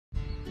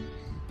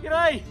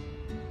G'day!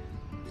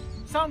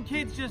 Some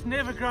kids just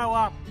never grow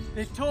up.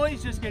 Their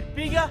toys just get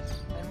bigger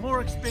and more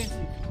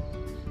expensive.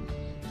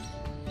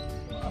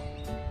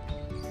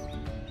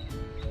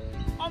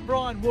 I'm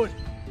Brian Wood,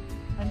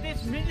 and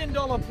this $1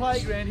 million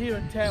playground here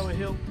at Tower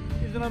Hill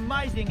is an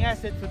amazing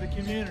asset for the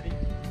community.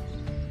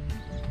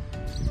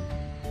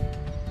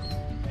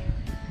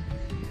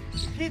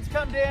 Kids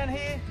come down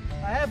here,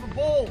 they have a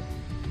ball,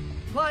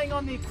 playing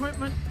on the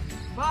equipment,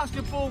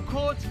 basketball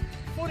courts,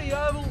 footy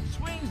oval,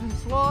 swings and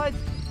slides.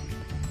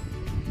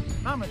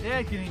 Mum and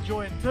Dad can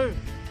enjoy it too.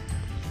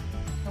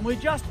 And we're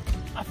just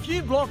a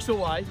few blocks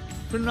away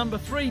from number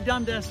 3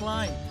 Dundas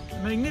Lane,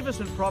 a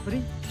magnificent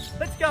property.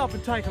 Let's go up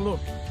and take a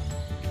look.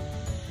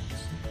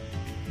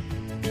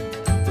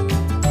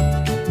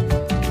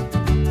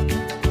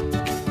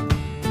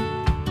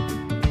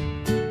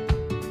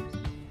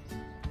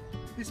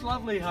 This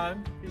lovely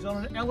home is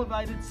on an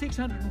elevated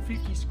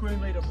 650 square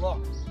metre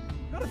block.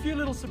 Got a few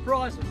little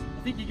surprises.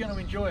 I think you're going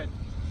to enjoy it.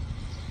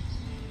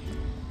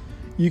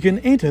 You can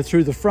enter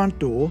through the front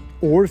door,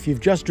 or if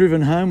you've just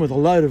driven home with a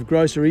load of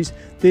groceries,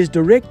 there's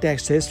direct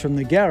access from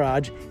the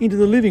garage into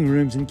the living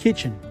rooms and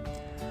kitchen.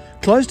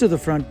 Close to the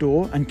front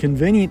door and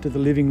convenient to the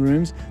living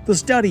rooms, the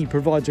study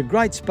provides a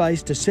great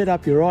space to set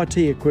up your IT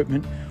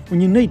equipment when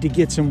you need to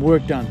get some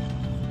work done.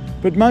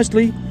 But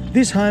mostly,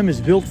 this home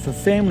is built for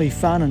family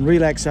fun and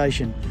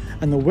relaxation,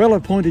 and the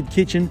well-appointed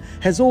kitchen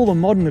has all the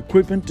modern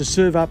equipment to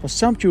serve up a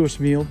sumptuous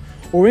meal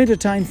or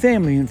entertain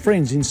family and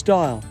friends in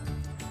style.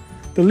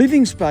 The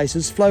living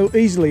spaces flow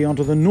easily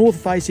onto the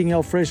north-facing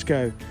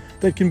alfresco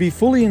that can be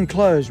fully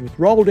enclosed with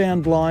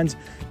roll-down blinds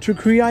to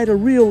create a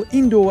real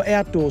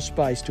indoor-outdoor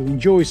space to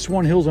enjoy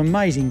Swan Hill's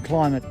amazing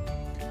climate.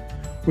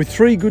 With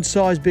 3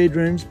 good-sized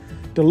bedrooms,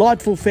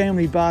 delightful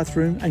family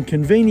bathroom and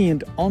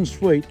convenient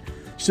ensuite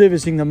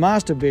servicing the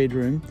master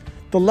bedroom,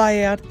 the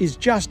layout is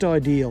just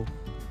ideal.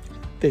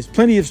 There's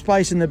plenty of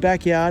space in the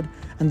backyard,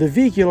 and the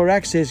vehicular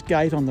access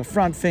gate on the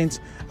front fence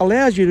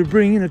allows you to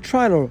bring in a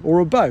trailer or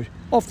a boat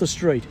off the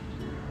street.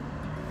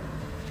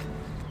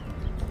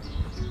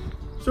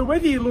 So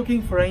whether you're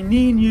looking for a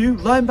near new,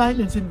 low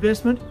maintenance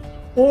investment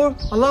or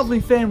a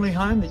lovely family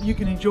home that you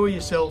can enjoy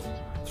yourself,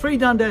 3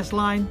 Dundas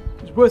Lane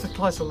is worth a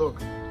closer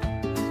look.